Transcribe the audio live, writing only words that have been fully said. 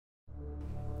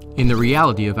In the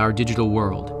reality of our digital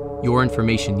world, your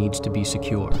information needs to be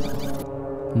secure.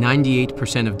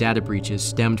 98% of data breaches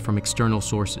stemmed from external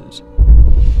sources.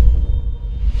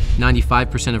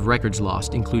 95% of records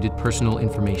lost included personal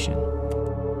information.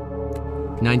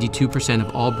 92%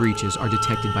 of all breaches are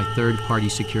detected by third-party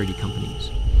security companies.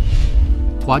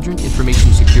 Quadrant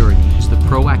Information Security is the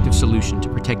proactive solution to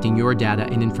protecting your data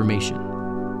and information.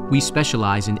 We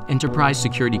specialize in enterprise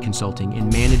security consulting and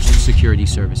managed security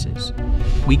services.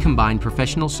 We combine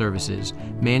professional services,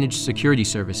 managed security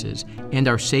services, and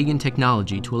our Sagan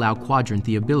technology to allow Quadrant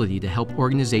the ability to help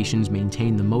organizations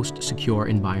maintain the most secure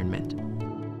environment.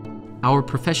 Our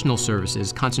professional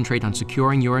services concentrate on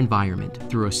securing your environment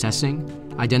through assessing,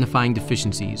 identifying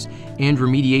deficiencies, and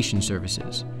remediation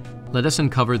services. Let us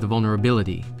uncover the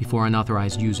vulnerability before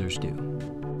unauthorized users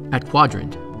do. At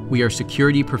Quadrant, we are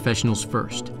security professionals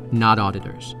first, not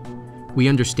auditors. We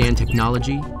understand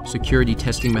technology, security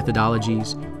testing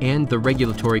methodologies, and the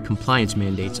regulatory compliance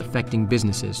mandates affecting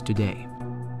businesses today.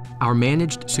 Our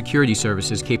managed security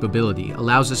services capability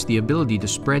allows us the ability to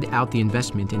spread out the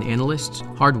investment in analysts,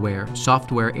 hardware,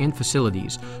 software, and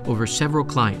facilities over several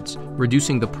clients,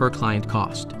 reducing the per-client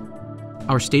cost.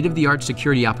 Our state-of-the-art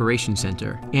security operations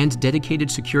center and dedicated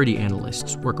security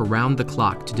analysts work around the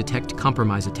clock to detect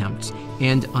compromise attempts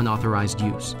and unauthorized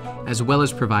use, as well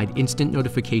as provide instant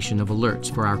notification of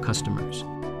alerts for our customers.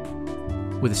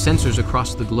 With sensors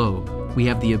across the globe, we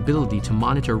have the ability to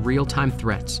monitor real-time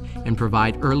threats and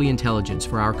provide early intelligence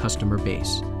for our customer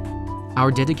base.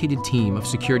 Our dedicated team of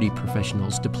security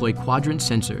professionals deploy Quadrant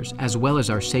sensors as well as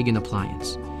our Sagan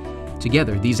appliance.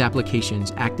 Together, these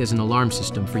applications act as an alarm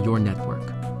system for your network.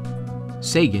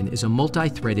 Sagan is a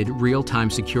multi-threaded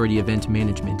real-time security event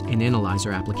management and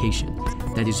analyzer application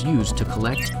that is used to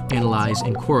collect, analyze,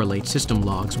 and correlate system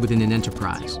logs within an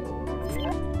enterprise.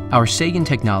 Our Sagan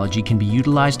technology can be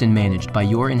utilized and managed by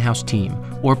your in-house team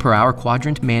or per our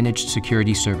Quadrant managed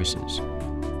security services.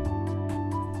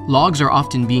 Logs are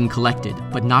often being collected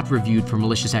but not reviewed for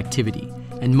malicious activity,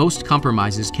 and most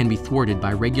compromises can be thwarted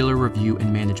by regular review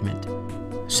and management.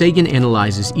 Sagan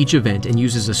analyzes each event and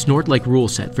uses a snort-like rule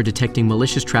set for detecting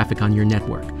malicious traffic on your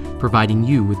network, providing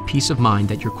you with peace of mind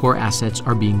that your core assets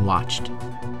are being watched.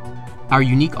 Our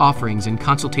unique offerings and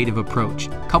consultative approach,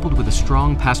 coupled with a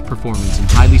strong past performance and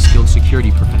highly skilled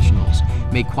security professionals,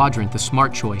 make Quadrant the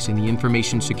smart choice in the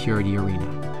information security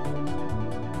arena.